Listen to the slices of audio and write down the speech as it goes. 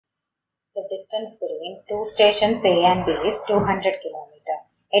The distance between two stations A and B is 200 km.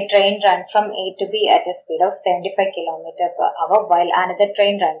 A train runs from A to B at a speed of 75 km per hour, while another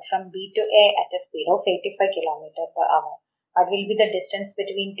train runs from B to A at a speed of 85 km per hour. What will be the distance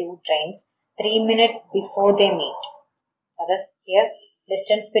between two trains 3 minutes before they meet? That is, here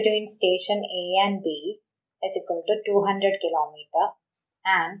distance between station A and B is equal to 200 km,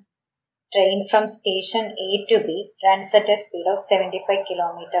 and train from station A to B runs at a speed of 75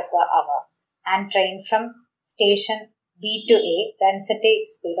 km per hour, and train from station B to A runs at a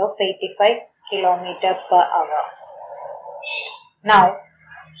speed of 85 km per hour. Now,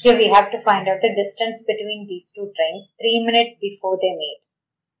 here we have to find out the distance between these two trains 3 minutes before they meet.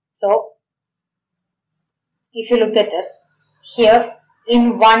 So, if you look at this, here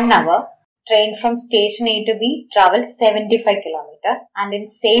in 1 hour, train from station A to B travels 75 km, and in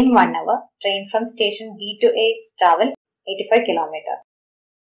same 1 hour, train from station B to A travel 85 km.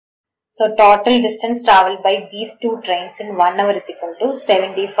 So total distance travelled by these two trains in 1 hour is equal to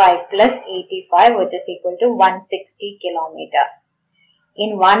 75 plus 85, which is equal to 160 km.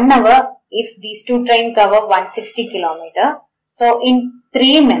 In 1 hour, if these two trains cover 160 km, so in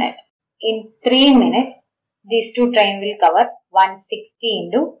 3 minutes, these two trains will cover 160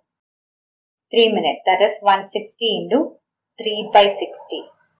 into 3 minutes, that is 160 into 3 by 60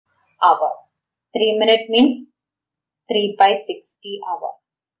 hour. 3 minutes means 3 by 60 hour.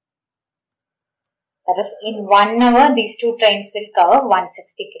 That is, in 1 hour, these two trains will cover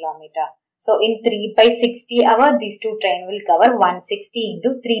 160 km. So, in 3 by 60 hour, these two trains will cover 160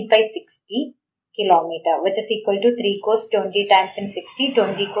 into 3 by 60 km, which is equal to 3 goes 20 times in 60,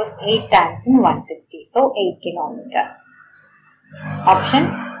 20 goes 8 times in 160. So, 8 km.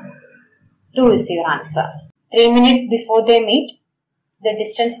 Option 2 is your answer. 3 minutes before they meet, the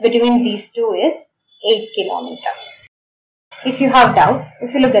distance between these two is 8 km. If you have doubt,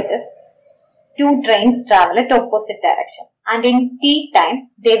 if you look at this, two trains travel at opposite direction, and in T time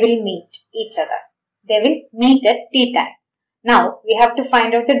they will meet each other. They will meet at T time. Now we have to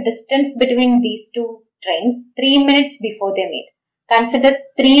find out the distance between these two trains 3 minutes before they meet. Consider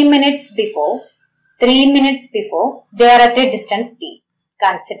 3 minutes before they are at a distance T.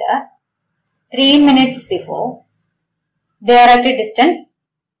 Consider 3 minutes before they are at a distance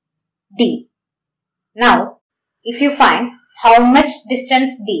D. Now, if you find how much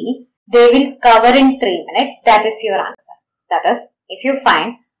distance D they will cover in 3 minutes, that is your answer. That is, if you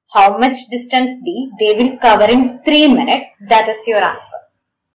find how much distance D they will cover in 3 minutes, that is your answer.